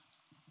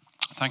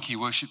Thank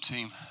you, worship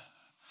team.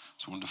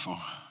 It's wonderful.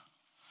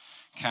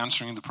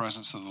 Encountering the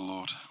presence of the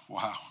Lord.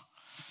 Wow.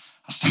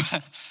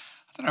 I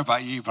don't know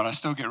about you, but I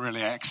still get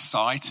really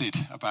excited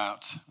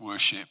about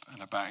worship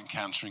and about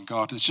encountering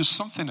God. There's just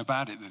something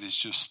about it that is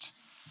just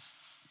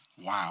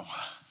wow.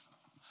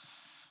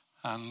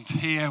 And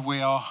here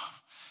we are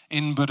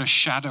in but a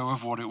shadow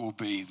of what it will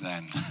be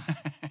then.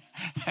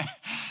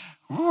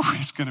 Ooh,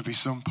 it's going to be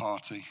some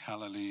party.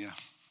 Hallelujah.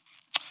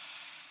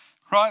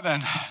 Right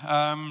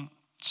then.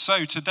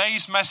 So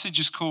today's message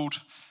is called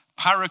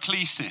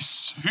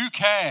Paraclesis. Who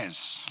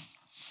cares?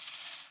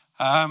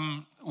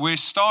 We're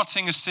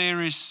starting a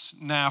series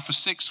now for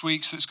 6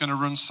 weeks that's going to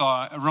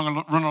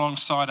run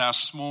alongside our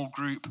small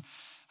group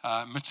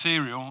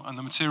material, and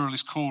the material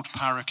is called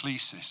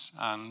Paraclesis.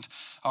 And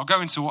I'll go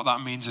into what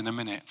that means in a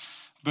minute.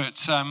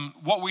 But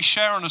what we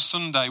share on a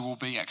Sunday will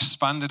be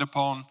expanded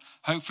upon,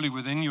 hopefully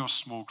within your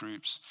small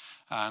groups,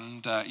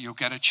 and you'll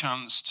get a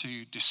chance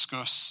to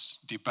discuss,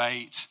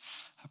 debate,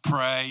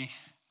 pray,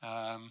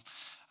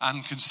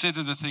 and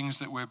consider the things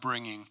that we're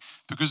bringing,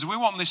 because we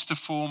want this to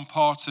form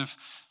part of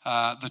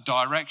the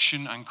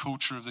direction and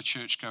culture of the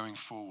church going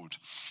forward.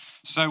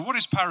 So what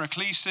is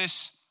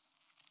Paraclesis?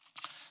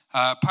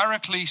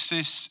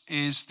 Paraclesis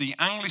is the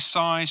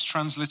anglicized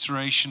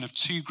transliteration of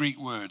two Greek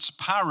words,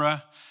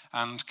 para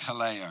and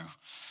kaleo.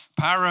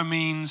 Para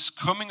means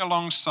coming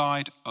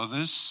alongside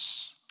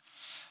others,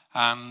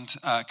 and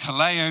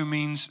kaleo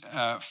means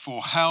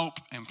for help,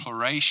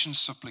 imploration,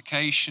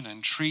 supplication,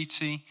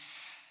 entreaty,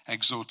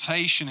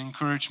 exhortation,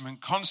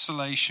 encouragement,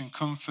 consolation,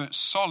 comfort,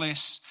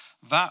 solace,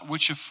 that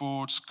which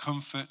affords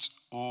comfort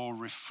or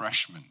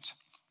refreshment.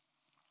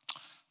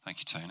 Thank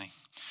you, Tony.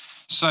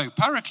 So,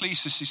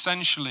 Paraclesis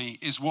essentially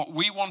is what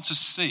we want to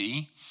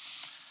see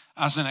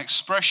as an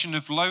expression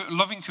of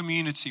loving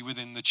community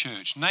within the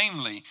church.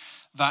 Namely,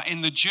 that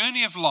in the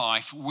journey of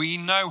life, we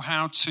know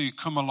how to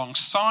come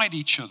alongside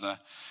each other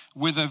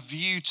with a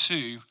view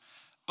to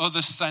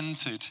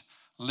other-centered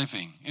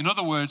living. In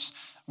other words,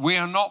 we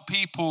are not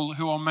people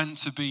who are meant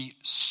to be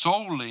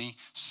solely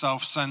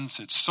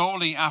self-centered,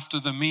 solely after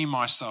the me,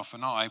 myself,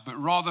 and I, but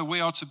rather we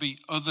are to be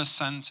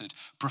other-centered,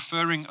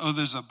 preferring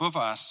others above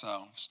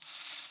ourselves,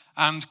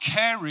 and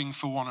caring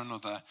for one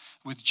another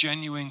with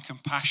genuine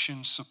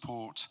compassion,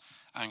 support,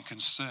 and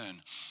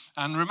concern.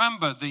 And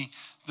remember,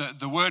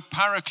 the word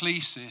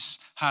paraclesis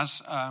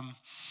has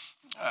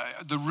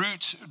the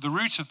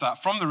root of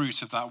that. From the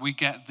root of that, we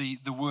get the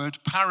word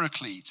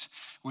paraclete,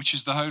 which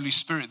is the Holy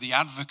Spirit, the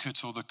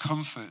advocate or the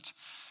comfort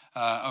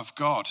of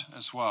God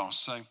as well.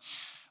 So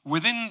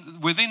within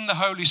the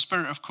Holy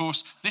Spirit, of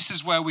course, this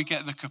is where we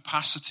get the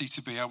capacity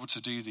to be able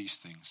to do these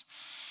things.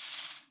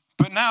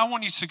 But now I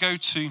want you to go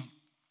to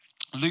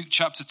Luke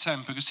chapter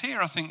 10, because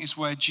here I think is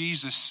where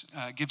Jesus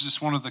gives us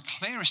one of the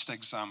clearest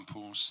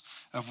examples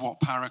of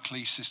what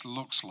paraclesis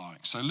looks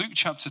like. So Luke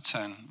chapter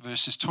 10,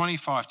 verses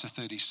 25 to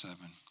 37.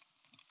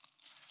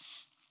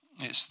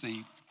 It's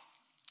the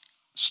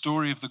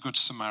story of the Good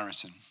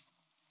Samaritan.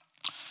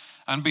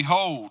 And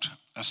behold,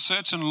 a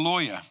certain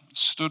lawyer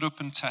stood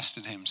up and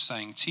tested him,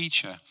 saying,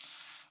 "Teacher,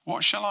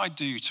 what shall I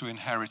do to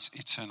inherit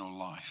eternal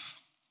life?"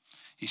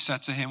 He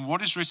said to him,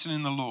 "What is written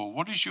in the law?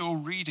 What is your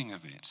reading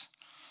of it?"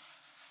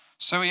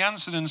 So he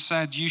answered and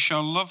said, "You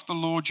shall love the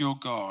Lord your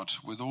God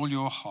with all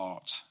your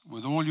heart,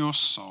 with all your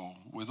soul,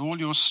 with all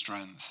your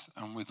strength,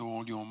 and with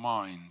all your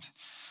mind,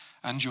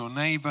 and your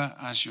neighbor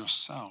as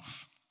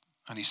yourself."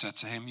 And he said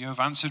to him, "You have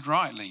answered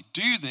rightly.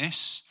 Do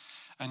this,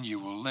 and you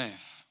will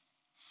live."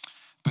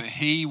 But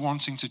he,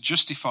 wanting to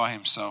justify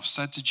himself,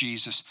 said to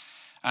Jesus,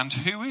 "And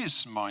who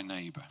is my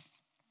neighbor?"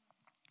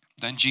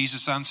 Then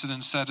Jesus answered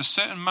and said, "A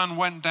certain man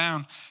went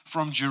down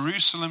from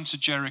Jerusalem to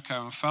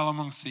Jericho and fell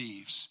among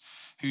thieves,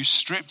 who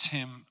stripped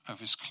him of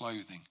his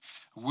clothing,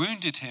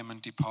 wounded him,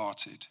 and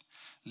departed,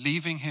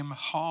 leaving him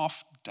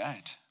half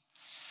dead.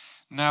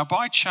 Now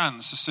by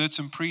chance a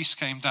certain priest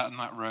came down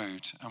that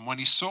road, and when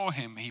he saw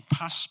him, he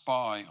passed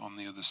by on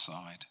the other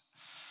side.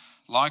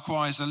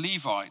 Likewise a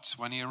Levite,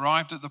 when he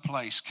arrived at the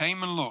place,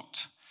 came and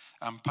looked,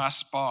 and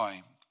passed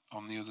by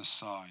on the other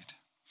side.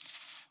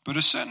 But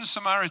a certain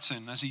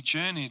Samaritan, as he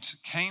journeyed,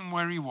 came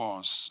where he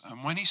was,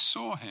 and when he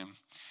saw him,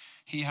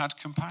 he had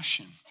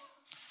compassion.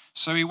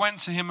 So he went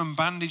to him and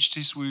bandaged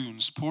his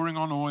wounds, pouring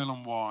on oil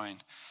and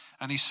wine,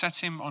 and he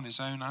set him on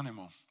his own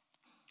animal,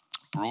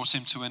 brought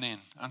him to an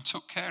inn, and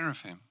took care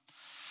of him.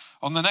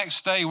 On the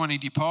next day when he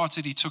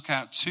departed, he took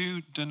out 2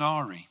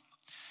 denarii,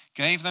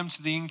 gave them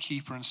to the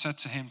innkeeper, and said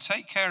to him,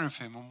 "Take care of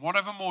him, and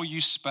whatever more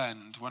you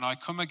spend, when I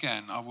come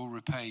again, I will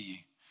repay you."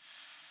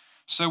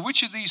 So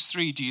which of these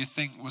 3 do you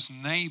think was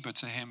neighbor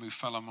to him who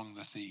fell among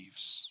the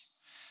thieves?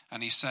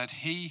 And he said,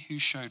 "He who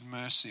showed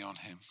mercy on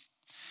him."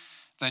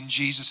 Then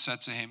Jesus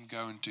said to him,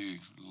 "Go and do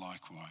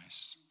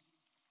likewise."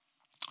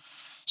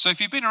 So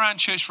if you've been around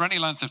church for any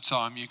length of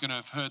time, you're going to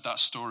have heard that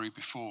story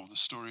before, the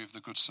story of the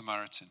Good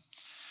Samaritan.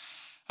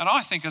 And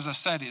I think, as I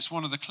said, it's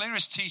one of the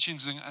clearest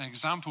teachings and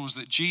examples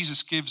that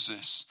Jesus gives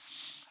us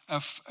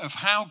of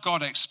how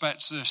God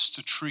expects us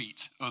to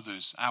treat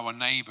others, our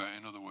neighbor,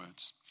 in other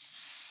words.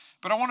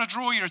 But I want to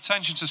draw your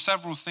attention to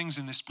several things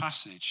in this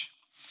passage.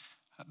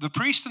 The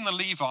priest and the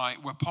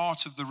Levite were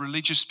part of the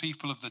religious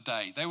people of the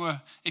day. They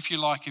were, if you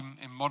like, in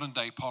modern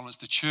day parlance,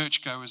 the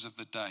churchgoers of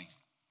the day.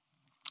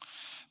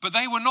 But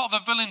they were not the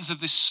villains of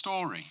this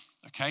story.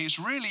 Okay, it's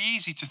really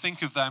easy to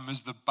think of them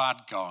as the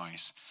bad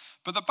guys.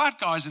 But the bad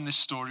guys in this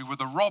story were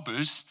the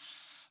robbers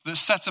that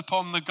set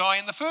upon the guy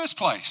in the first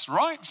place,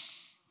 right?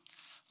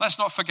 Let's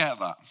not forget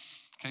that.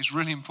 Okay, it's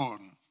really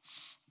important.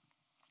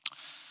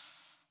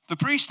 The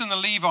priest and the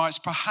Levites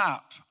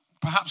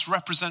perhaps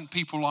represent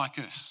people like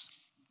us.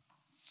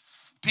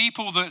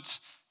 People that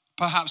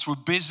perhaps were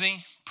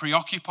busy,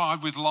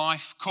 preoccupied with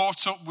life,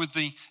 caught up with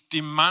the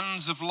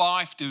demands of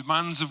life,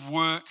 demands of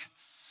work,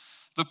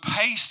 the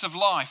pace of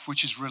life,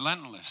 which is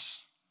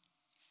relentless.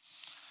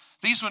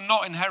 These were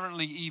not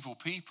inherently evil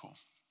people.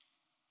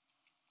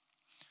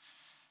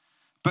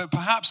 But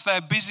perhaps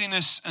their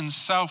busyness and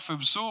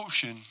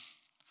self-absorption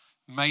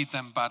made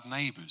them bad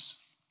neighbors.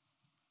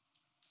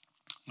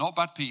 Not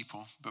bad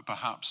people, but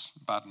perhaps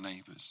bad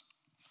neighbors.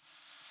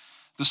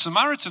 The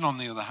Samaritan, on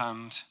the other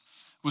hand,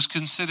 was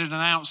considered an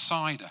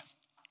outsider.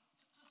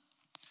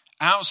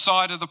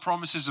 Outside of the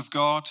promises of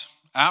God,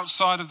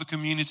 outside of the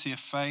community of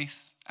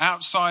faith,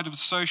 outside of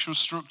social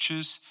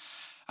structures,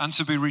 and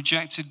to be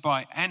rejected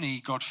by any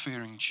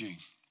God-fearing Jew.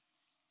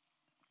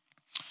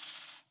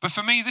 But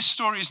for me, this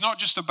story is not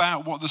just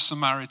about what the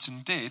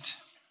Samaritan did.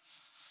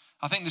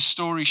 I think this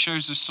story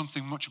shows us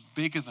something much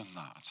bigger than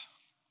that.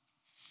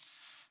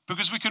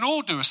 Because we can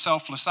all do a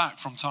selfless act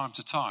from time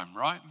to time,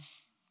 right?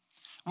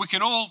 We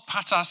can all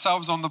pat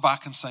ourselves on the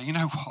back and say, you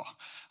know what?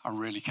 I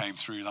really came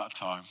through that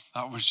time.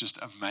 That was just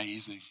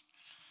amazing.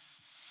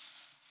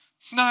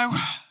 No,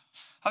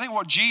 I think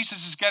what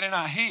Jesus is getting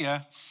at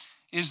here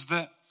is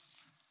that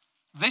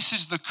this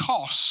is the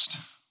cost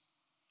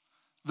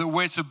that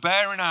we're to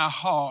bear in our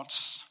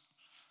hearts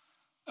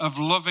of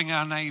loving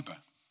our neighbor.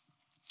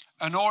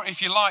 And or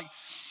if you like,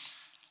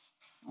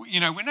 you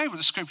know, we know what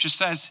the scripture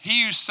says.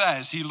 He who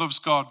says he loves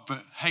God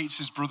but hates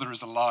his brother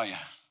is a liar.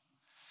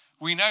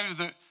 We know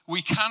that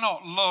we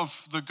cannot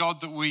love the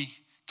God that we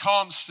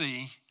can't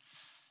see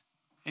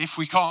if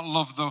we can't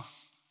love the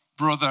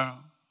brother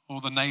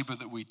or the neighbor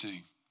that we do.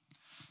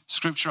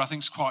 Scripture, I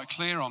think, is quite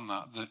clear on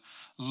that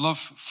love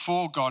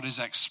for God is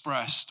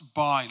expressed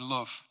by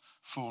love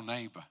for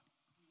neighbor.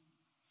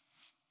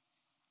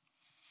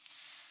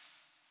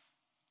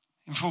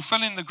 In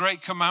fulfilling the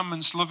great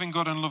commandments, loving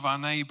God and love our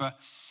neighbor,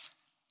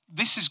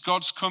 this is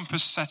God's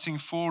compass setting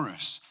for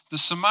us. The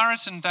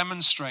Samaritan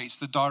demonstrates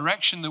the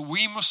direction that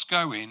we must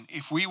go in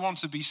if we want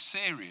to be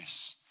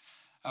serious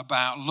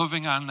about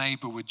loving our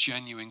neighbor with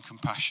genuine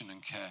compassion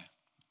and care.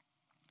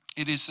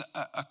 It is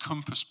a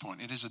compass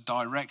point. It is a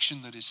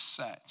direction that is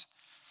set.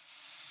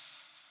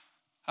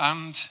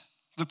 And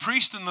the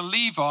priest and the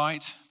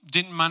Levite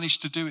didn't manage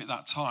to do it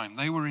that time.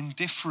 They were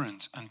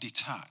indifferent and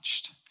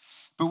detached.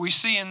 But we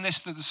see in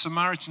this that the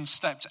Samaritan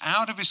stepped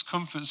out of his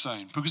comfort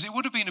zone, because it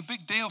would have been a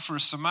big deal for a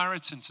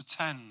Samaritan to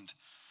tend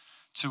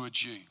to a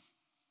Jew.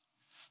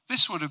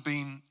 This would have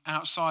been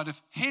outside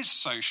of his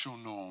social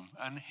norm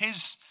and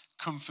his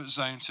comfort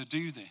zone to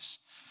do this.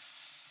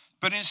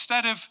 But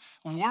instead of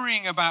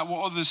worrying about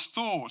what others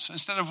thought,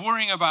 instead of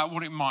worrying about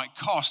what it might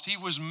cost, he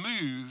was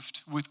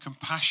moved with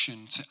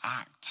compassion to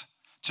act,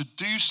 to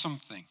do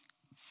something.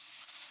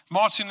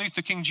 Martin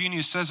Luther King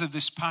Jr. says of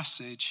this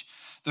passage,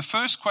 the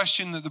first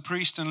question that the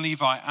priest and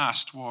Levi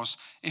asked was,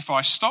 if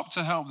I stop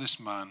to help this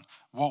man,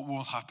 what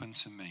will happen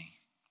to me?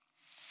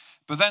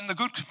 But then the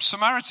good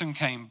Samaritan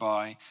came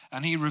by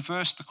and he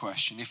reversed the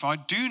question. If I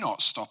do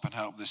not stop and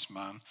help this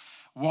man,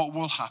 what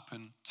will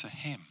happen to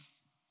him?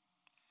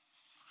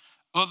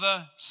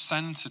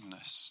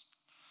 Other-centeredness,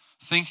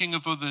 thinking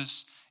of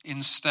others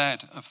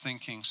instead of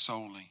thinking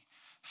solely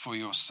for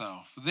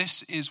yourself.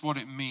 This is what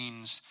it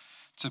means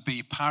to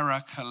be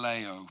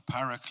parakaleo,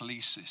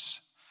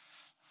 paraklesis.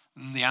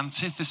 And the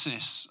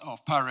antithesis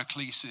of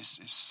paraklesis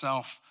is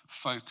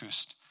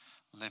self-focused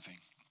living.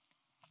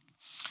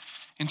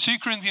 In 2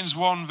 Corinthians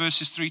 1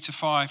 verses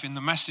 3-5 in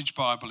the Message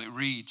Bible, it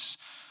reads,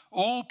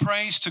 all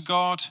praise to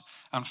God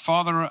and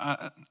Father,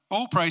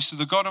 all praise to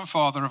the God and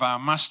Father of our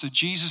Master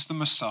Jesus the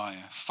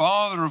Messiah,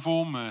 Father of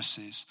all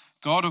mercies,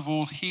 God of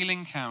all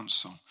healing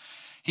counsel.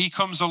 He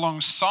comes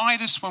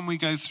alongside us when we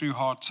go through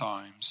hard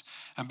times,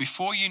 and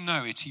before you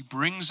know it, he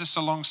brings us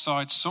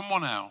alongside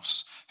someone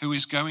else who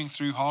is going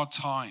through hard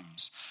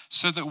times,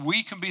 so that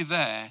we can be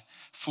there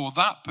for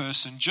that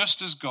person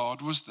just as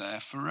God was there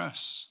for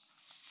us.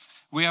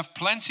 We have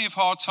plenty of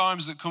hard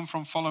times that come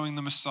from following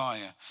the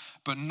Messiah,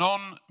 but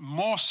no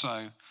more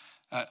so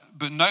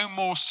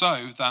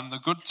than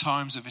the good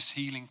times of his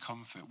healing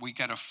comfort. We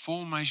get a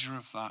full measure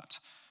of that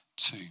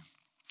too.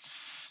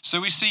 So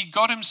we see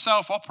God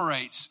himself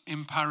operates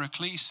in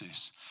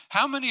paraklesis.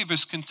 How many of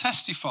us can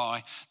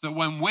testify that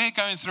when we're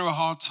going through a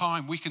hard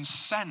time, we can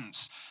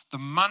sense the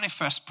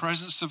manifest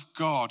presence of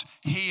God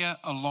here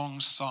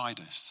alongside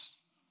us?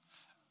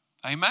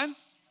 Amen?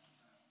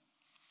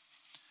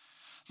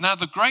 Now,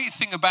 the great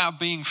thing about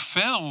being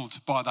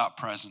filled by that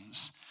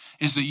presence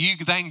is that you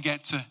then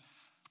get to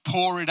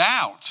pour it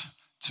out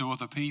to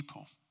other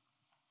people.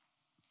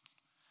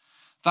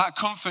 That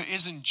comfort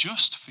isn't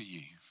just for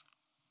you.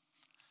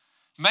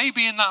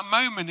 Maybe in that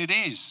moment it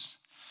is.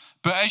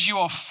 But as you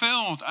are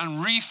filled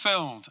and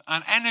refilled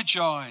and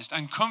energized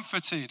and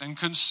comforted and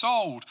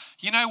consoled,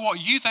 you know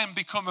what? You then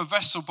become a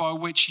vessel by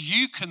which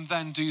you can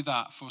then do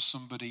that for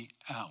somebody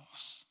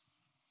else.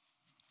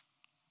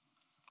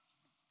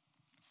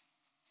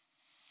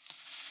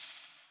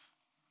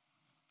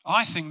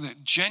 I think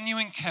that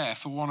genuine care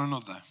for one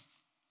another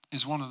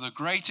is one of the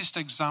greatest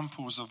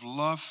examples of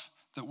love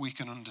that we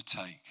can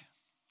undertake.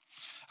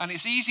 And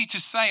it's easy to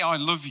say, I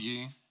love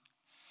you,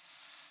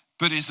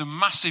 but it's a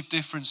massive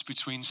difference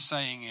between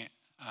saying it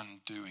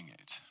and doing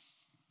it.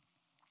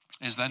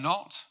 Is there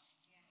not?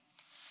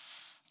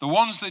 The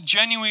ones that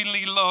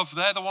genuinely love,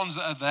 they're the ones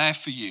that are there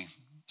for you,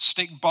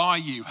 stick by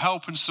you,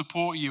 help and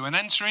support you, and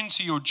enter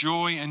into your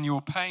joy and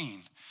your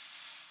pain.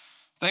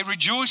 They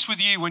rejoice with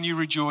you when you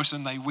rejoice,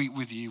 and they weep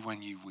with you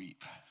when you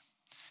weep.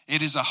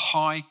 It is a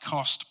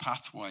high-cost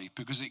pathway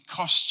because it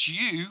costs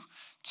you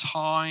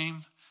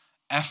time,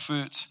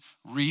 effort,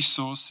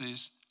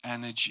 resources,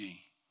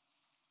 energy.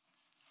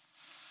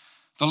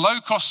 The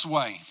low-cost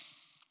way,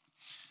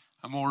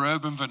 a more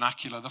urban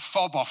vernacular, the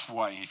fob-off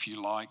way, if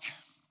you like,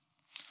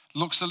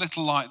 looks a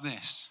little like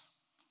this.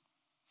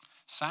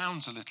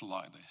 Sounds a little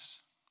like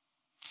this.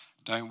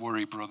 Don't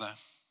worry, brother.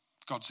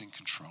 God's in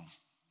control.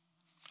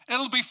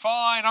 It'll be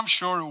fine. I'm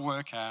sure it'll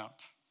work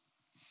out.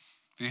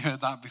 Have you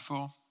heard that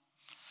before?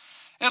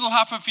 It'll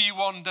happen for you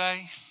one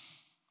day.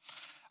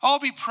 I'll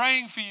be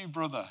praying for you,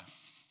 brother.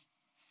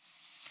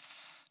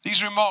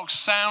 These remarks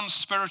sound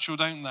spiritual,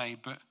 don't they?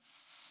 But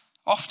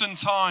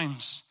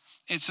oftentimes,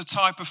 it's a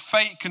type of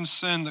fake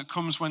concern that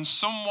comes when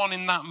someone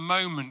in that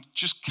moment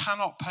just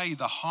cannot pay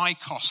the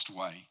high-cost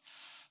way.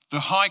 The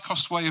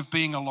high-cost way of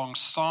being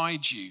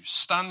alongside you,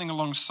 standing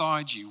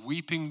alongside you,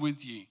 weeping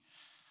with you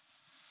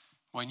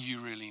when you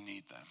really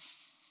need them.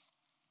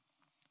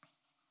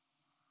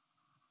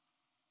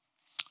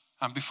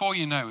 And before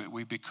you know it,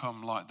 we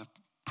become like the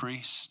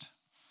priest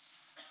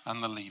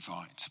and the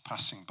Levite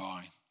passing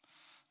by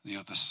the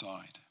other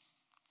side.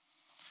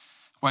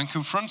 When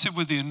confronted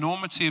with the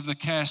enormity of the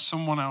care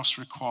someone else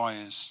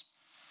requires,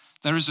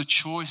 there is a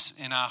choice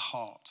in our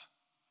heart.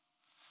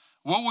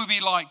 Will we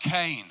be like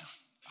Cain?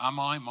 Am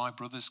I my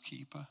brother's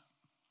keeper?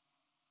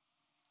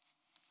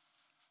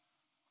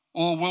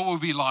 Or will we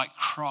be like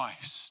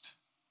Christ?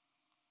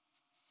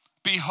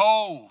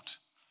 Behold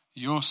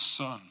your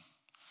son.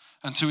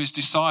 And to his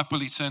disciple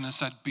he turned and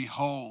said,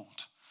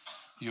 behold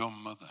your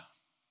mother.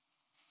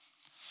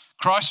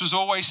 Christ was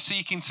always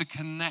seeking to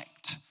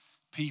connect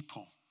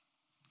people.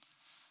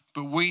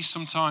 But we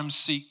sometimes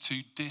seek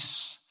to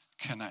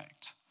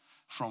disconnect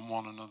from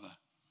one another.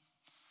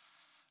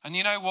 And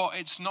you know what?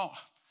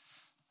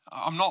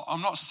 I'm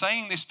not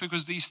saying this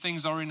because these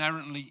things are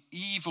inherently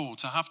evil.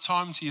 To have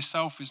time to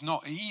yourself is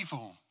not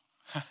evil.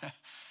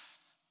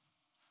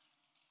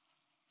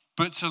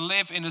 But to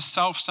live in a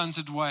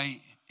self-centered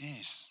way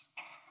is.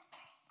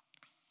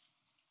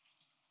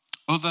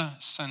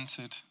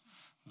 Other-centered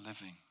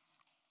living.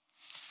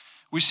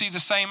 We see the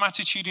same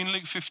attitude in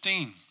Luke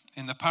 15,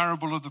 in the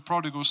parable of the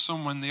prodigal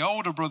son, when the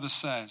older brother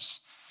says,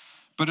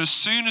 but as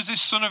soon as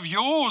this son of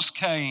yours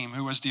came,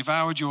 who has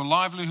devoured your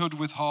livelihood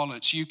with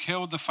harlots, you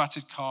killed the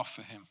fatted calf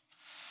for him.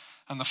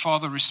 And the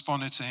father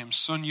responded to him,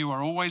 son, you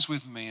are always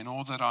with me, and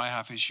all that I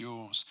have is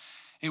yours.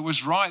 It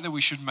was right that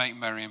we should make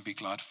merry and be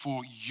glad,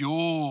 for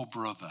your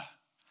brother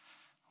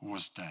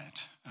was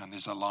dead and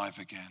is alive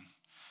again,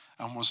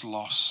 and was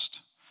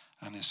lost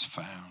and is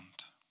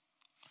found.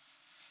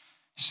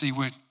 See,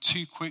 we're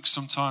too quick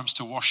sometimes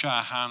to wash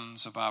our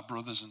hands of our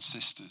brothers and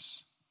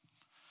sisters,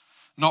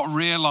 not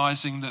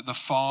realizing that the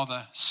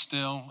Father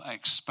still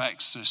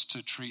expects us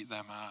to treat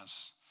them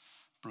as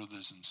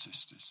brothers and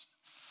sisters.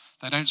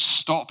 They don't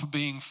stop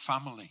being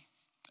family,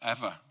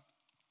 ever.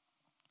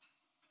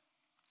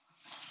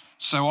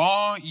 So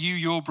are you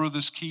your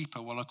brother's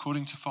keeper? Well,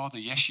 according to Father,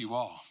 yes, you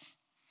are.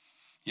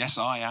 Yes,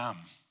 I am.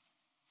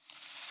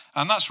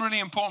 And that's really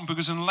important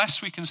because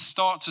unless we can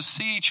start to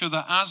see each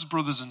other as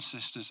brothers and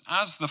sisters,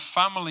 as the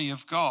family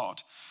of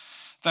God,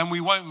 then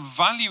we won't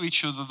value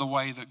each other the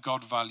way that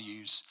God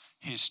values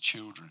his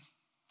children.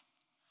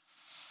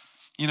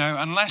 You know,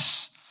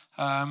 unless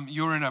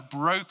you're in a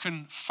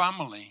broken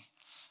family,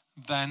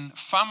 then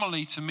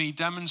family to me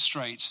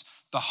demonstrates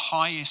the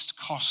highest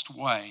cost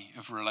way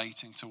of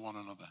relating to one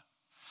another.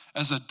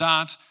 As a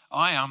dad,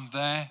 I am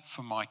there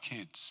for my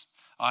kids.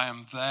 I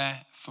am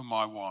there for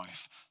my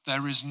wife.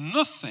 There is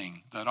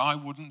nothing that I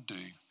wouldn't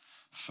do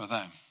for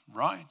them,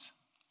 right?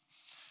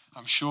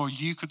 I'm sure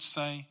you could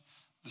say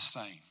the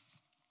same.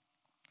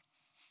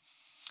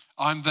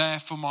 I'm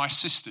there for my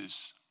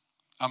sisters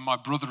and my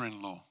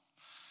brother-in-law.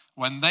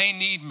 When they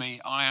need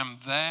me, I am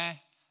there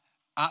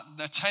at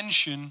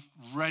attention,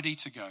 ready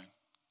to go.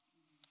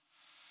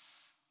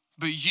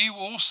 But you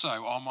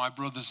also are my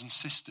brothers and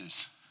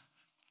sisters.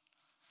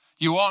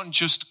 You aren't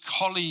just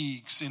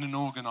colleagues in an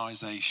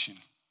organization.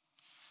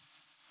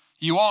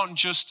 You aren't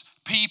just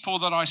people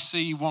that I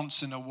see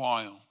once in a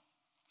while.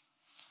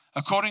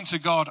 According to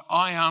God,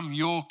 I am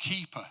your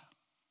keeper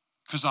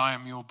because I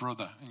am your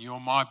brother and you're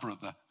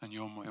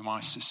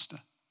my sister.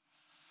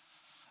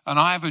 And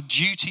I have a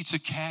duty to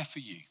care for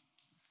you.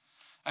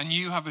 And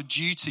you have a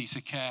duty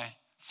to care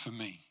for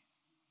me.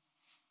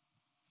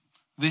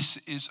 This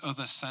is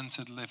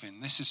other-centered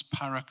living. This is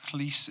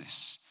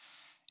paraklesis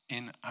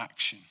in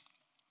action.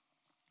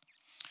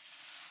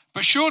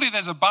 But surely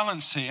there's a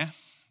balance here,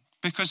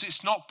 because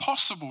it's not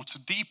possible to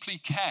deeply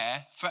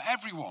care for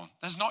everyone.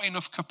 There's not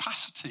enough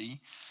capacity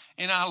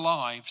in our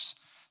lives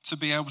to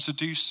be able to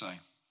do so.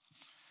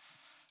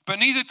 But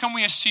neither can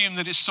we assume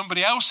that it's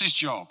somebody else's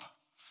job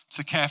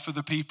to care for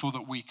the people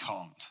that we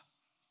can't.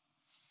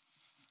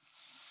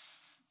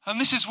 And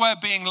this is where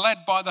being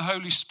led by the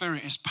Holy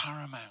Spirit is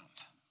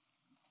paramount.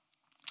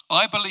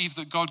 I believe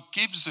that God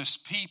gives us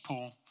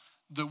people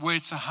that we're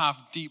to have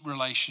deep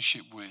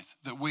relationship with,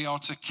 that we are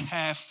to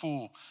care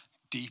for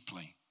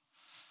deeply.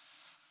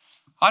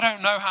 I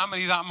don't know how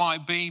many that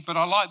might be, but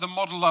I like the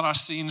model that I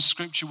see in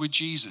Scripture with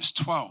Jesus,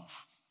 12.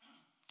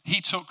 He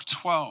took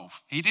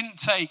 12. He didn't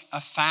take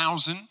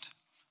 1,000.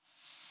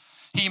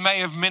 He may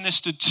have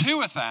ministered to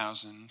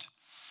 1,000,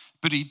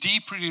 but he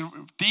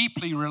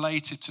deeply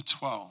related to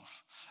 12,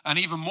 and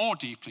even more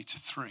deeply to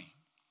 3.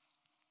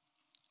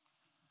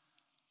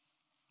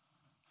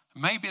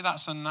 Maybe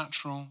that's a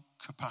natural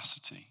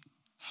capacity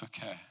for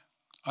care.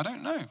 I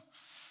don't know.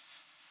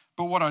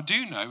 But what I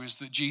do know is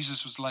that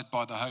Jesus was led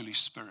by the Holy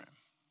Spirit.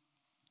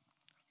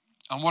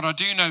 And what I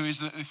do know is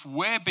that if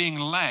we're being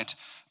led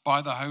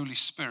by the Holy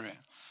Spirit,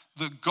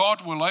 that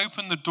God will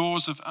open the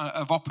doors of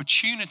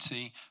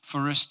opportunity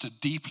for us to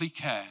deeply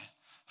care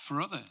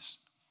for others.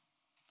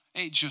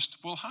 It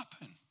just will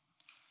happen.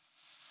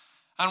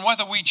 And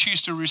whether we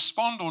choose to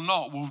respond or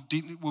not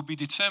will be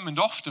determined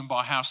often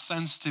by how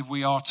sensitive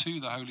we are to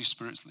the Holy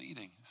Spirit's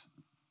leadings.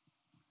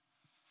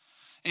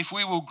 If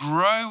we will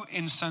grow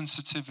in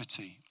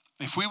sensitivity,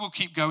 if we will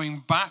keep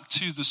going back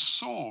to the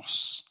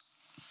source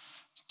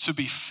to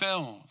be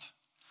filled,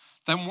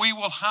 then we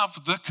will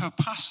have the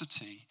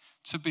capacity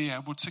to be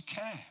able to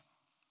care.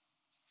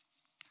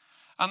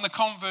 And the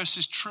converse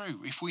is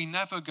true. If we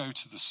never go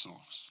to the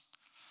source,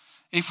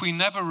 if we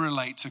never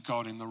relate to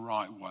God in the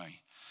right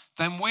way,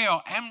 then we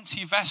are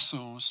empty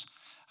vessels,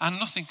 and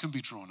nothing can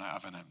be drawn out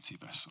of an empty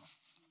vessel.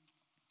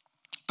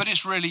 But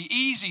it's really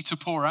easy to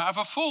pour out of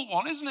a full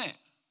one, isn't it?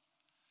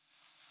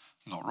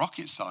 Not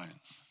rocket science.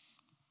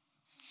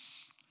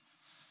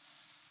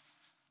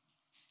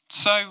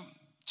 So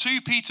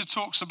 2 Peter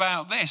talks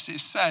about this. It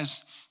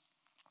says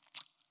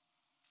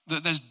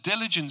that there's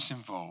diligence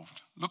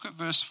involved. Look at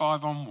verse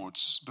 5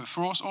 onwards. But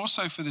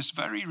also for this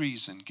very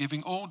reason,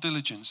 giving all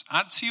diligence,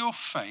 add to your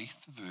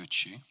faith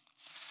virtue,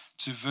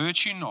 to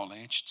virtue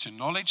knowledge, to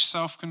knowledge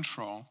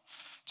self-control,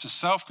 to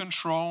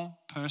self-control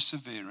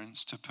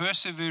perseverance, to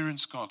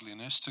perseverance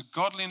godliness, to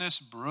godliness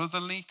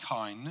brotherly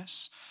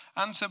kindness,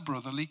 and to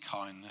brotherly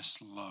kindness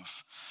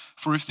love.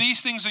 For if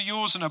these things are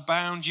yours and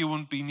abound, you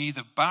will be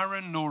neither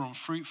barren nor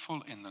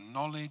unfruitful in the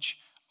knowledge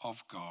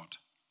of God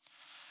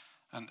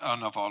and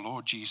of our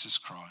Lord Jesus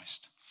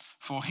Christ.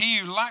 For he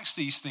who lacks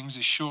these things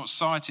is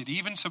short-sighted,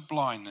 even to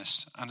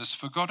blindness, and has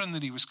forgotten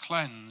that he was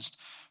cleansed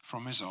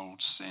from his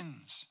old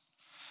sins.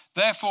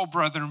 Therefore,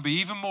 brethren, be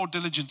even more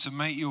diligent to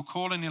make your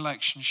call and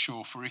election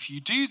sure, for if you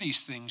do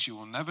these things, you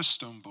will never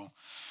stumble.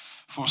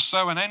 For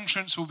so an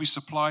entrance will be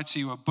supplied to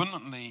you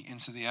abundantly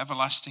into the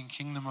everlasting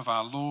kingdom of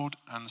our Lord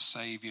and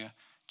Saviour,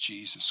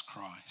 Jesus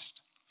Christ.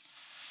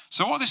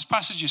 So what this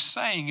passage is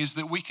saying is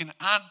that we can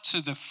add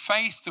to the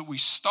faith that we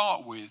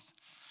start with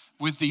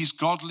these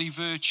godly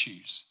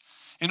virtues.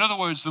 In other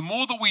words, the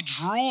more that we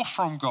draw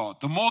from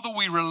God, the more that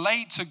we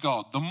relate to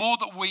God, the more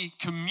that we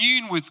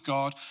commune with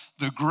God,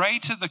 the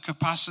greater the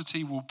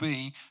capacity will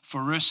be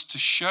for us to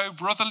show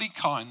brotherly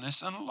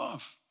kindness and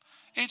love.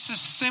 It's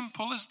as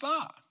simple as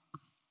that.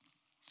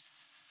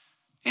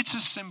 It's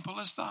as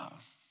simple as that.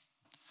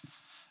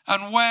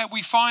 And where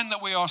we find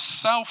that we are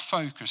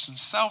self-focused and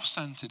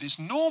self-centered, it's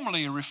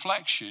normally a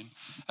reflection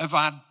of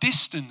our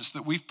distance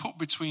that we've put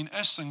between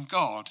us and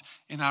God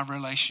in our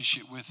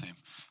relationship with him.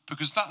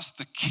 Because that's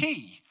the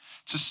key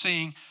to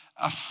seeing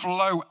a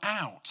flow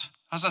out.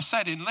 As I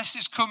said, unless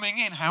it's coming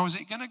in, how is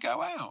it going to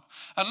go out?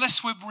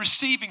 Unless we're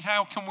receiving,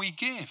 how can we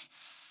give?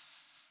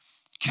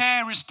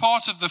 Care is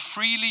part of the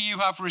freely you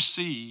have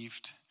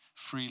received,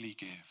 freely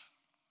give.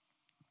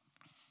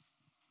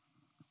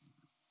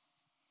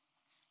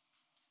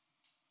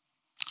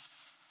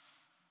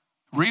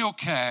 Real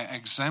care,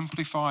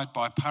 exemplified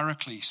by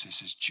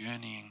paraklesis, is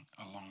journeying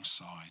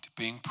alongside,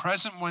 being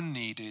present when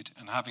needed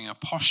and having a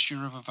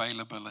posture of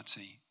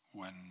availability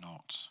when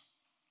not.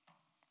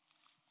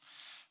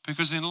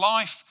 Because in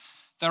life,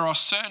 there are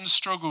certain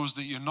struggles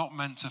that you're not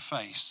meant to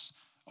face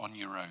on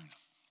your own.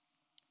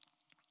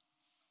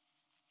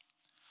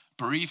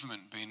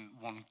 Bereavement being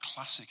one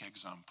classic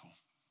example.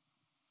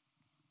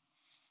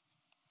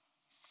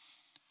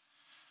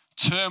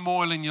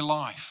 Turmoil in your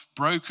life,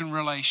 broken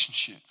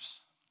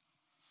relationships.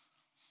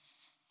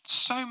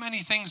 So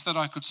many things that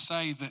I could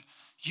say that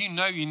you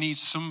know you need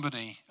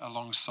somebody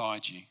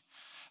alongside you.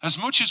 As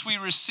much as we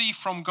receive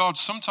from God,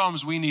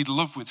 sometimes we need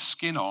love with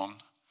skin on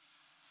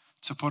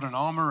to put an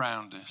arm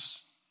around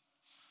us,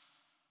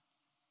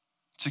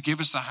 to give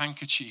us a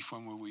handkerchief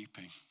when we're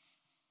weeping,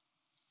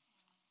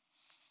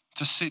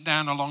 to sit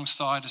down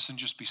alongside us and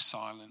just be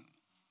silent.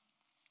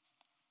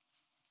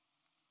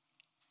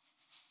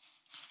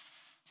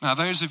 Now,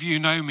 those of you who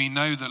know me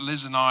know that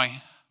Liz and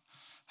I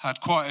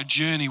had quite a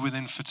journey with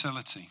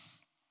infertility.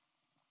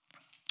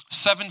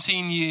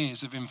 17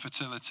 years of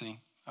infertility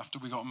after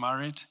we got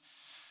married,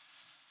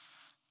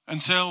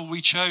 until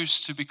we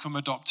chose to become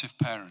adoptive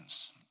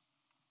parents.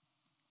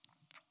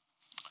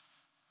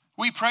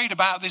 We prayed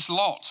about this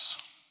lots.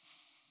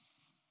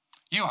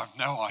 You have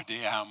no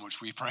idea how much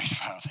we prayed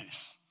about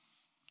this.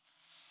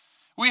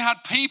 We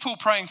had people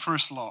praying for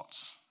us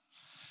lots.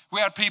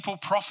 We had people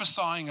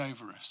prophesying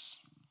over us.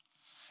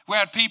 We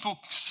had people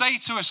say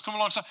to us, come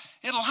alongside,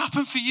 it'll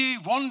happen for you.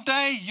 One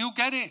day you'll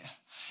get it.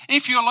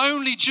 If you'll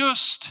only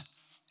just,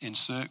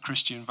 insert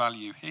Christian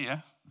value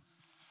here,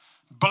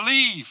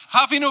 believe,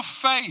 have enough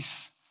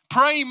faith,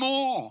 pray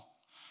more,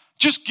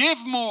 just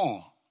give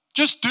more,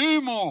 just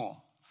do more.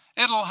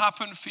 It'll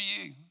happen for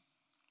you.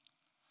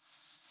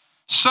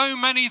 So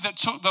many that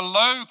took the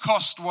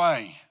low-cost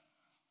way.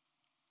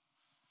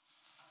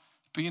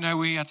 But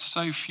we had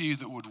so few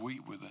that would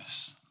weep with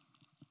us.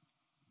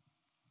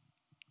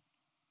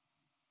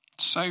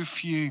 So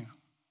few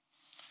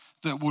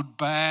that would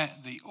bear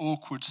the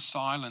awkward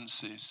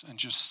silences and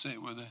just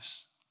sit with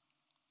us.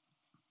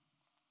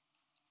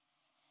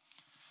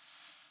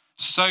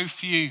 So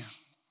few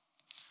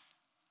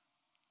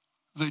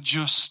that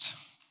just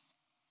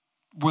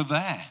were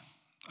there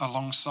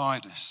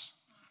alongside us,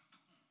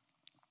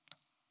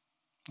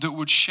 that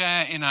would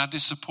share in our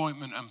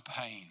disappointment and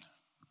pain.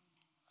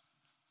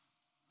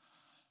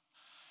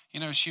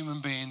 As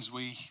human beings,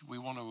 we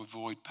want to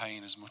avoid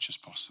pain as much as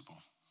possible.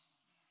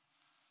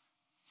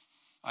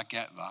 I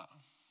get that.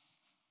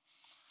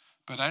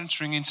 But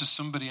entering into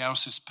somebody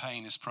else's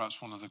pain is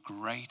perhaps one of the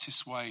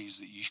greatest ways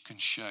that you can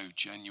show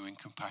genuine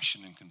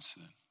compassion and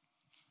concern.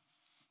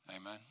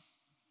 Amen.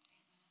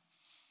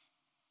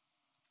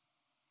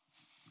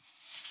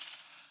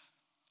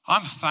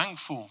 I'm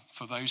thankful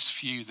for those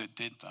few that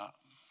did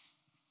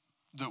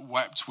that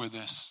wept with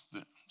us,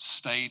 that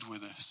stayed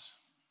with us.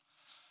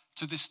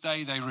 To this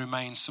day, they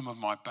remain some of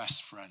my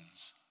best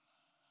friends.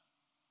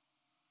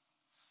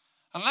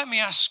 And let me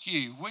ask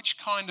you, which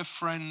kind of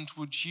friend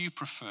would you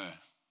prefer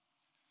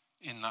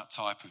in that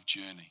type of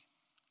journey?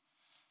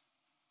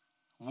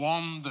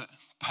 One that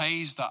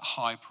pays that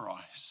high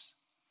price,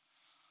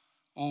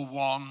 or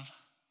one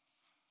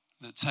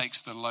that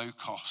takes the low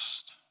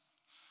cost,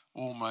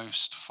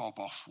 almost fob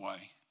off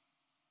way?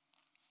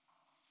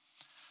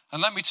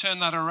 And let me turn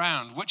that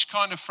around. Which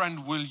kind of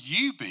friend will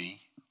you be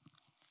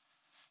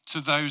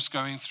to those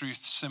going through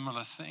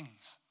similar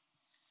things?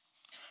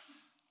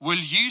 Will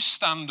you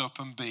stand up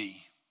and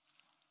be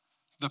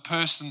the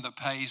person that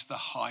pays the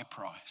high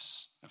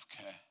price of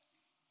care?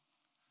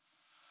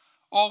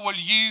 Or will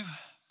you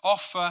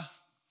offer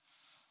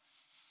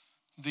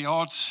the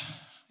odd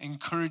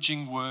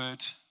encouraging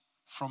word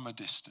from a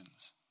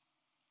distance,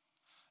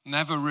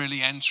 never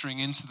really entering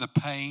into the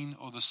pain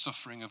or the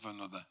suffering of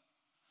another,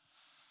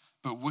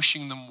 but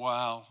wishing them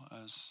well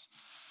as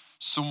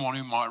someone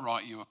who might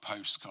write you a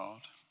postcard?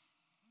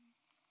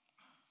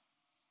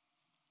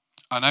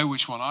 I know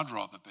which one I'd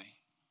rather be.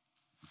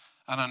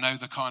 And I know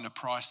the kind of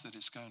price that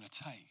it's going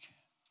to take.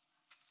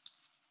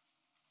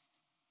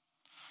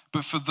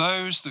 But for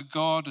those that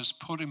God has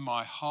put in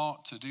my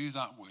heart to do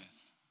that with,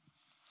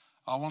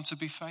 I want to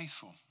be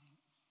faithful.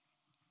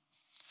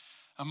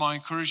 And my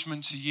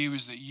encouragement to you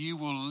is that you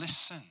will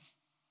listen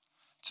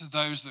to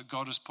those that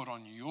God has put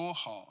on your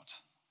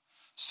heart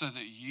so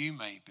that you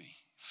may be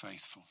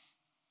faithful.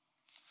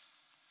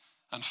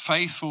 And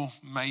faithful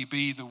may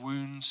be the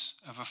wounds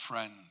of a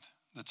friend,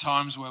 the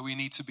times where we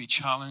need to be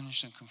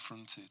challenged and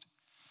confronted.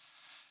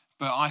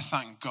 But I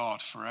thank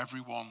God for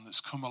everyone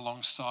that's come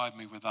alongside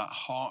me with that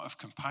heart of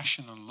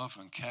compassion and love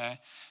and care,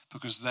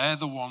 because they're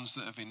the ones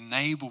that have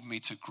enabled me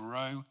to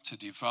grow, to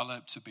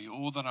develop, to be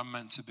all that I'm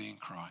meant to be in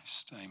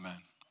Christ.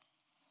 Amen.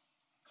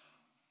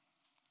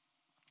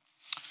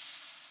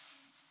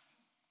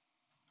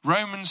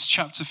 Romans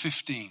chapter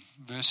 15,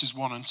 verses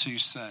 1 and 2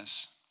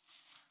 says,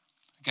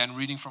 again,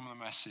 reading from the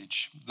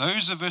Message,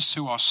 those of us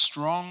who are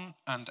strong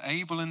and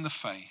able in the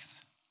faith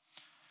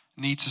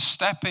need to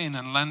step in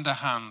and lend a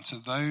hand to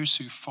those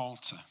who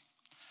falter,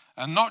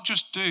 and not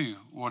just do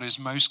what is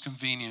most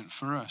convenient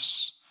for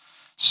us.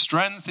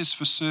 Strength is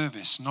for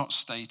service, not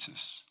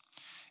status.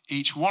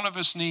 Each one of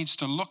us needs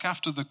to look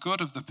after the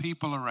good of the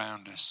people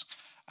around us,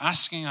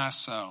 asking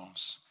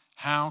ourselves,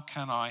 how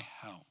can I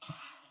help?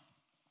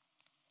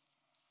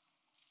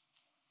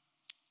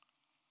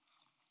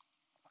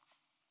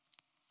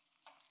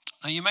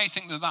 Now, you may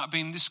think that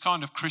being this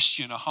kind of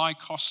Christian, a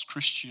high-cost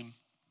Christian,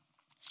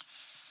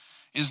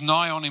 is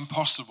nigh on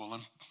impossible.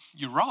 And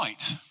you're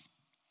right,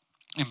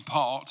 in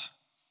part.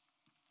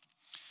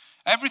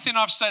 Everything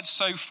I've said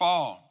so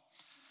far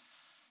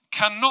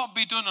cannot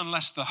be done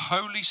unless the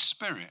Holy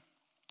Spirit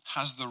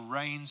has the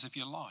reins of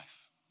your life.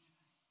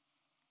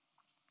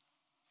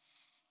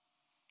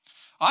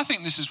 I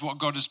think this is what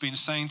God has been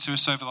saying to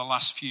us over the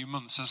last few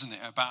months, hasn't it?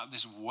 About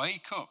this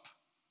wake up,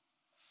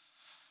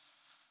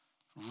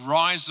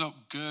 rise up,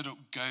 gird up,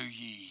 go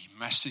ye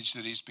message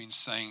that he's been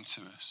saying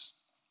to us.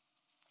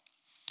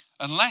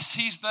 Unless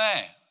he's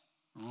there,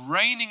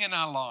 reigning in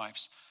our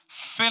lives,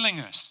 filling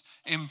us,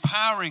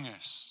 empowering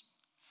us,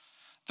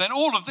 then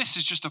all of this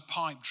is just a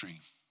pipe dream.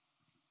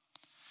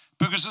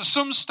 Because at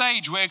some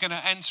stage we're going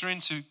to enter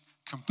into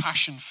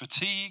compassion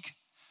fatigue,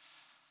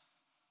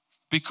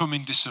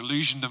 becoming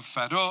disillusioned and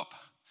fed up,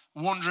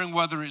 wondering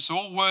whether it's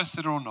all worth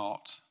it or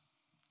not.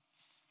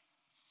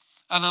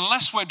 And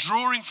unless we're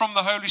drawing from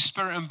the Holy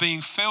Spirit and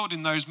being filled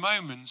in those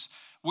moments,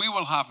 we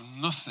will have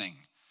nothing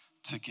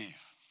to give.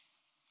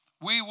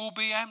 We will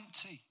be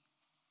empty.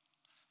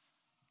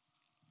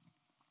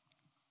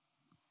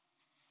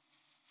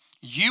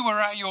 You are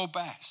at your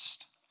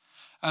best,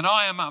 and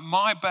I am at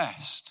my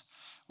best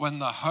when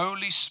the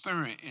Holy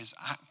Spirit is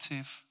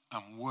active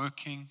and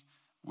working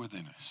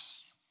within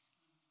us.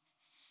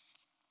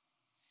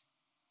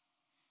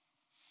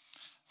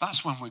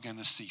 That's when we're going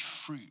to see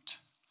fruit.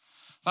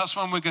 That's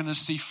when we're going to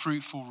see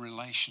fruitful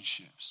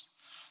relationships.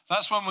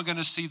 That's when we're going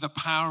to see the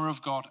power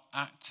of God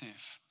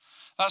active.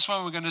 That's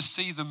when we're going to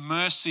see the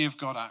mercy of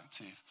God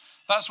active.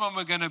 That's when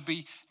we're going to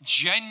be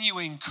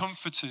genuine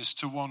comforters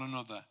to one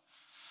another,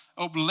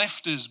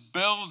 uplifters,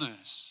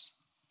 builders,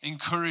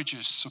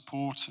 encouragers,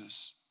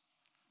 supporters.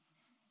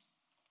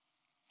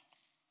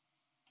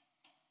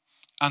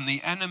 And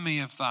the enemy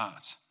of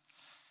that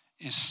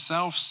is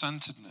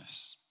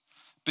self-centeredness,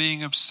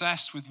 being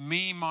obsessed with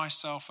me,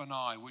 myself, and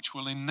I, which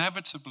will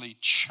inevitably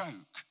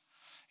choke.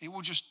 It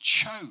will just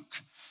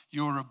choke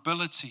your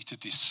ability to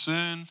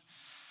discern,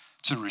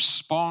 to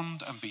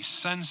respond, and be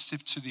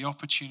sensitive to the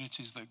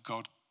opportunities that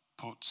God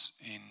puts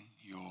in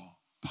your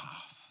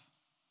path.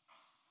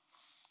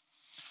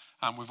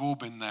 And we've all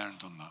been there and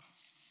done that.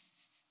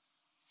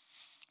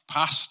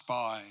 Passed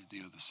by the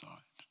other side.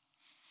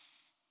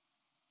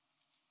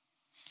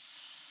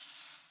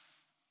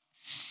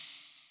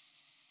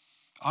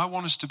 I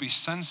want us to be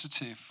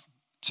sensitive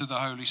to the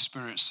Holy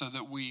Spirit so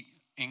that we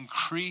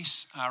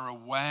increase our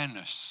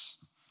awareness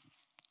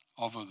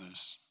of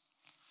others.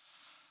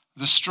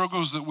 The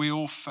struggles that we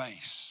all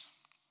face.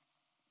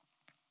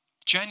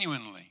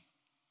 Genuinely.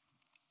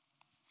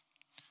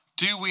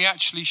 Do we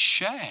actually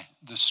share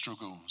the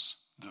struggles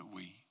that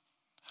we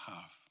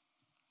have?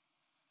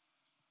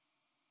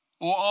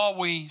 Or are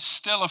we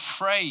still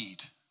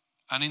afraid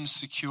and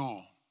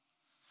insecure?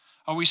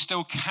 Are we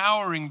still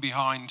cowering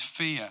behind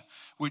fear,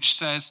 which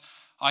says,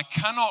 I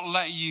cannot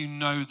let you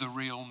know the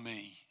real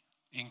me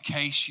in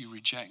case you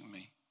reject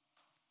me,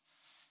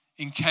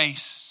 in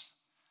case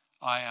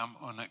I am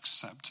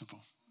unacceptable?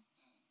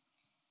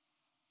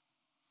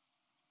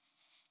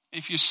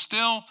 If you're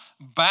still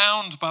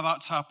bound by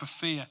that type of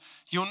fear,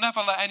 you'll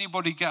never let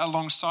anybody get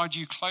alongside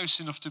you close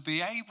enough to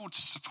be able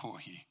to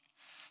support you,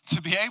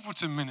 to be able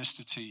to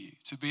minister to you,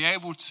 to be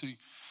able to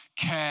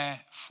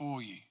care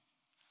for you.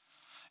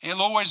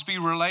 It'll always be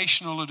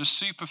relational at a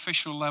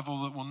superficial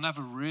level that will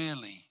never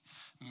really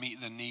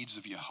meet the needs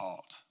of your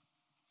heart.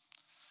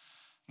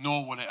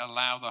 Nor will it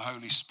allow the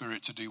Holy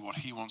Spirit to do what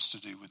he wants to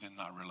do within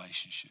that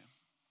relationship.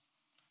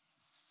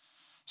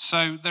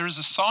 So there is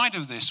a side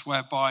of this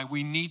whereby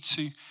we need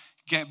to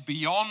get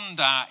beyond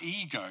our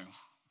ego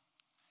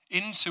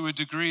into a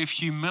degree of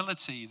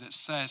humility that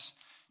says,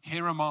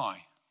 here am I,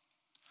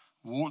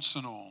 warts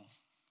and all.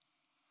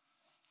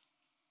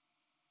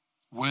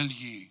 Will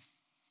you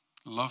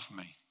love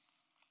me?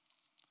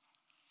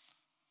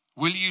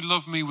 Will you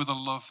love me with a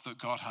love that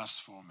God has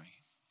for me?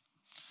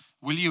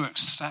 Will you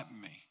accept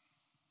me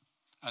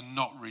and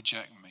not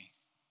reject me?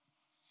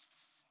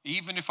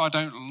 Even if I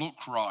don't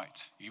look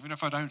right, even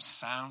if I don't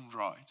sound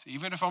right,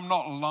 even if I'm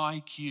not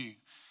like you,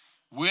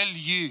 will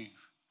you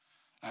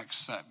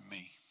accept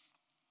me?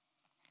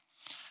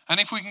 And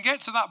if we can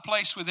get to that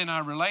place within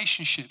our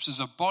relationships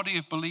as a body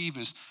of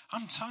believers,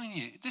 I'm telling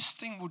you, this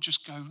thing will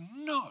just go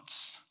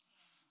nuts.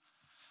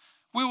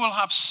 We will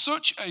have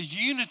such a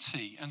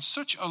unity and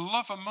such a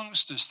love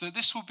amongst us that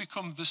this will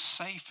become the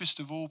safest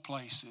of all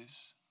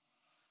places.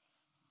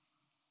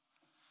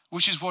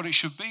 Which is what it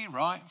should be,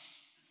 right?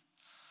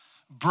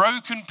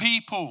 Broken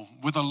people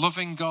with a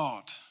loving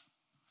God,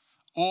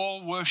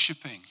 all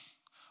worshiping,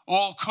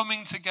 all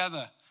coming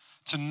together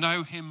to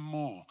know him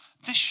more.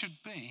 This should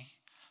be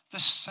the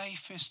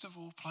safest of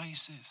all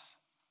places.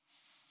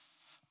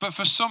 But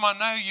for some, I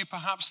know you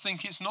perhaps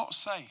think it's not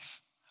safe.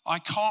 I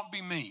can't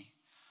be me.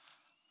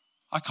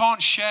 I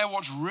can't share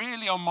what's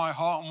really on my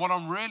heart and what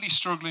I'm really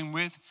struggling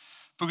with,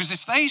 because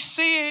if they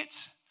see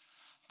it,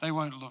 they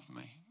won't love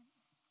me.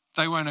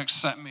 They won't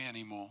accept me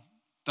anymore.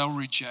 They'll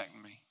reject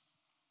me.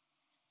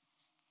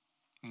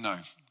 No.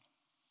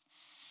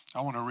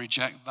 I want to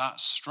reject that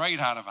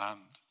straight out of hand.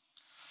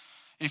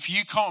 If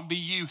you can't be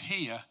you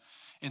here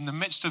in the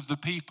midst of the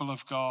people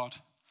of God,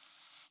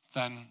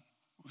 then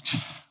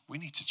we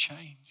need to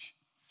change.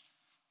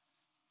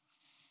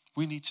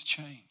 We need to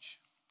change.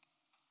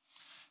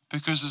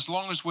 Because as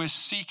long as we're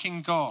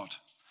seeking God,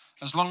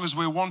 as long as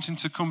we're wanting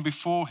to come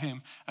before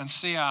him and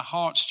see our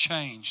hearts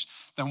changed,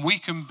 then we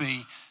can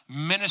be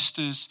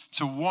ministers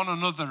to one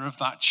another of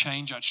that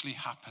change actually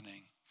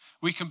happening.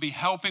 We can be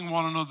helping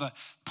one another,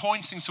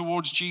 pointing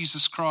towards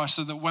Jesus Christ,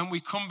 so that when we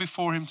come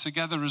before him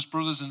together as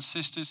brothers and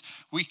sisters,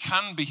 we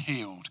can be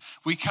healed,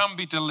 we can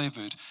be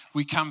delivered,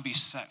 we can be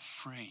set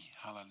free.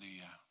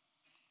 Hallelujah.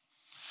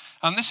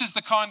 And this is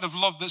the kind of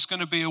love that's going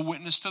to be a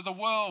witness to the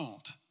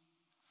world.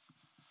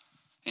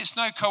 It's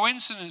no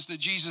coincidence that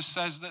Jesus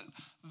says that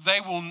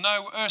they will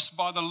know us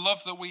by the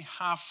love that we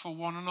have for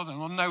one another.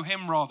 Or know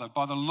him rather,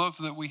 by the love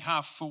that we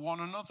have for one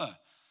another.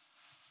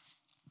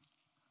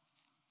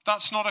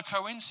 That's not a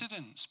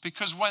coincidence,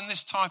 because when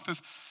this type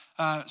of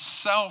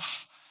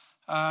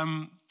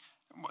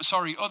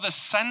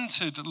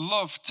other-centered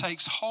love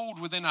takes hold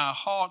within our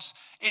hearts,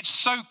 it's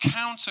so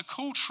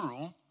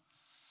countercultural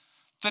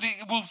that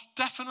it will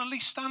definitely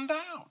stand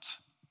out.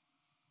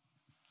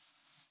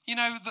 You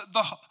know,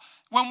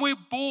 when we're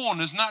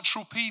born as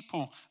natural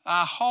people,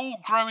 our whole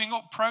growing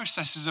up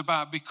process is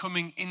about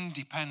becoming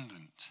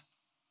independent.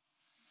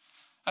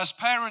 As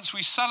parents,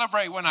 we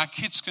celebrate when our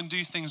kids can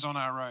do things on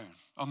their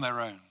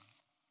own.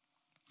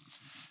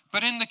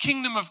 But in the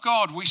kingdom of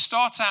God, we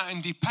start out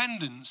in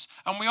dependence,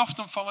 and we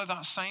often follow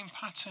that same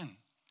pattern.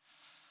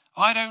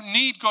 I don't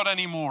need God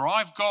anymore.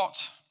 I've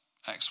got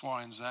X,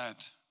 Y, and Z.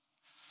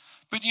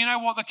 But you know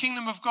what? The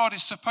kingdom of God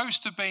is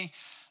supposed to be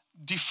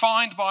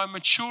defined by a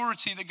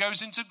maturity that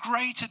goes into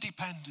greater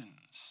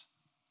dependence.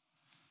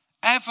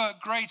 Ever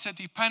greater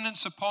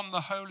dependence upon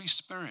the Holy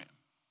Spirit,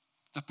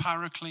 the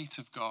Paraclete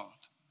of God.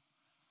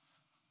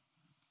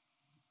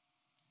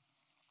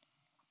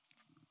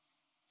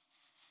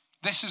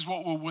 This is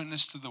what will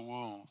witness to the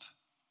world.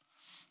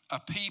 A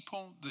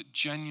people that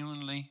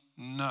genuinely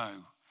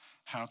know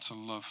how to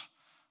love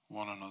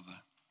one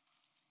another.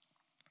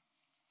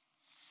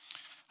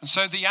 And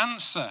so the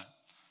answer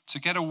to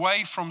get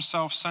away from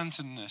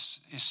self-centeredness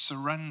is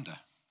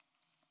surrender.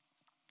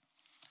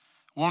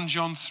 1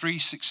 John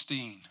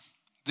 3:16.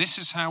 This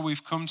is how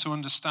we've come to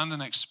understand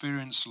and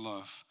experience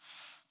love.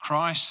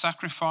 Christ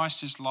sacrificed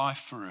his life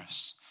for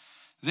us.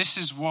 This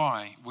is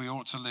why we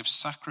ought to live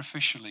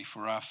sacrificially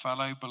for our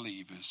fellow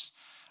believers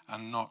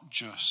and not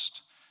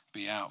just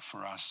be out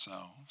for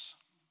ourselves.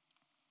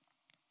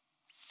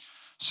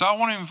 So I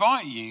want to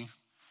invite you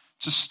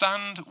to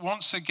stand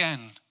once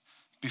again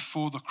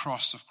before the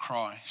cross of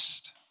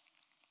Christ.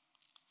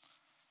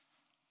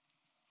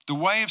 The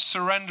way of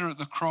surrender at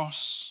the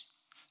cross,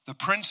 the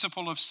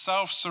principle of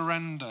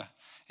self-surrender,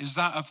 is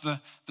that of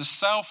the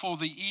self or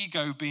the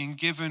ego being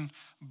given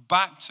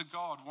back to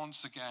God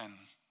once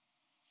again.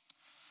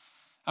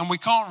 And we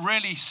can't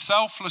really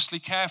selflessly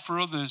care for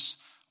others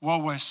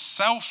while we're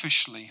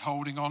selfishly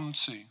holding on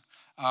to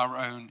our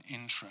own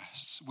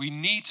interests. We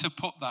need to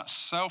put that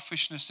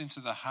selfishness into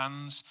the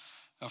hands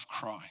of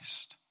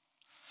Christ.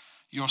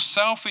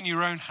 Yourself in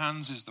your own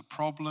hands is the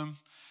problem.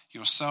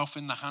 Yourself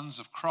in the hands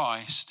of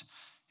Christ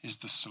is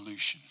the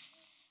solution.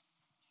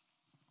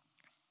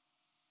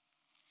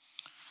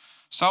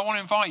 So I want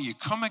to invite you,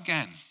 come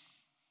again.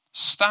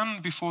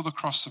 Stand before the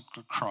cross of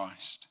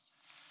Christ.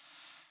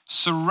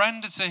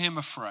 Surrender to him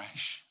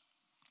afresh.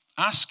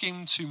 Ask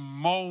him to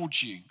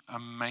mold you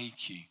and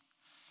make you.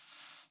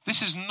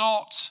 This is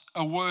not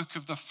a work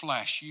of the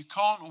flesh. You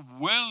can't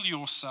will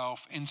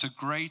yourself into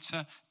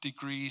greater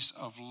degrees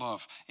of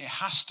love. It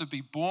has to be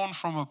born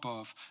from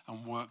above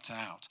and worked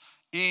out,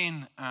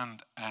 in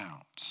and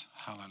out.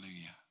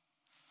 Hallelujah.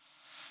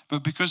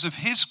 But because of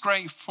his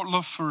great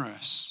love for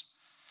us,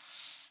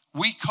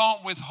 we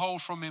can't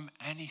withhold from him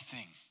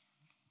anything.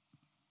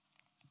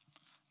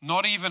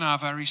 Not even our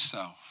very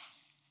self.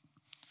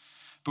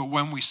 But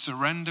when we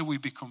surrender, we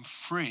become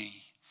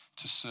free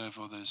to serve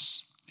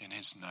others in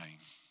his name.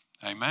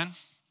 Amen?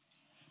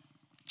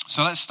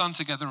 So let's stand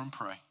together and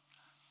pray.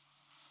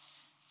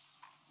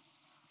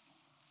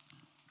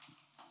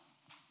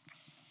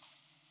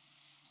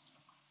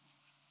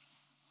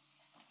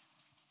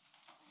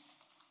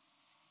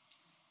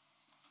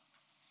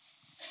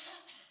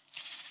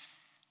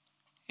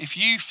 If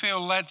you feel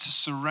led to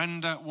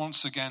surrender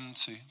once again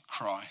to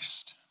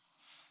Christ,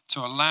 to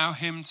allow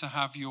him to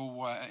have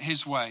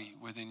his way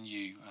within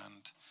you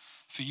and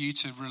for you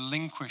to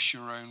relinquish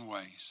your own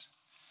ways,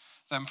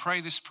 then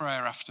pray this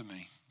prayer after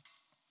me.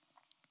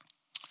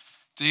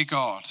 Dear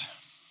God,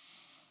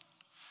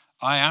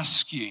 I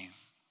ask you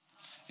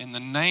in the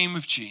name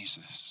of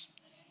Jesus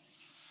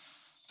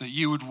that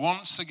you would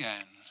once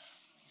again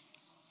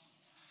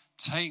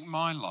take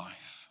my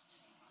life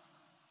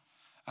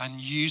and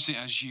use it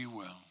as you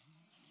will.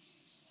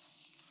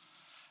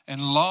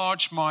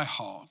 Enlarge my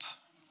heart.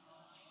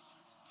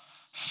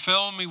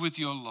 Fill me with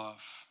your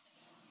love,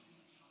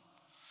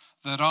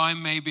 that I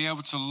may be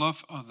able to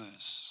love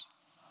others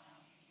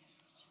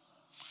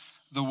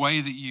the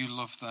way that you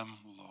love them,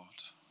 Lord.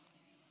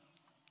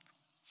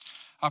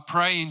 I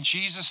pray in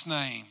Jesus'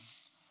 name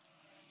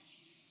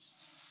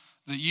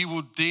that you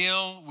will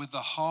deal with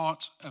the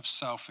heart of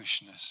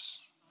selfishness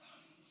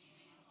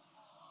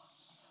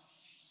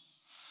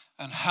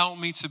and help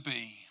me to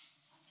be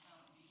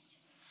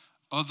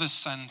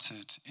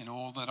other-centered in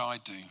all that I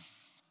do.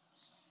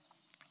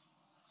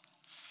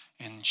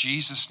 In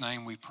Jesus'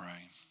 name we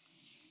pray.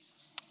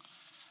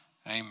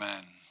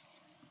 Amen.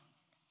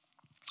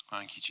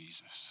 Thank you,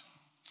 Jesus.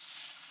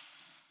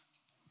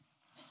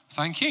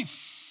 Thank you.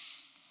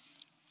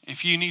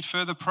 If you need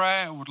further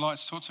prayer or would like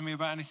to talk to me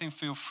about anything,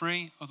 feel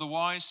free.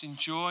 Otherwise,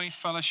 enjoy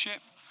fellowship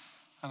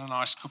and a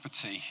nice cup of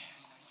tea.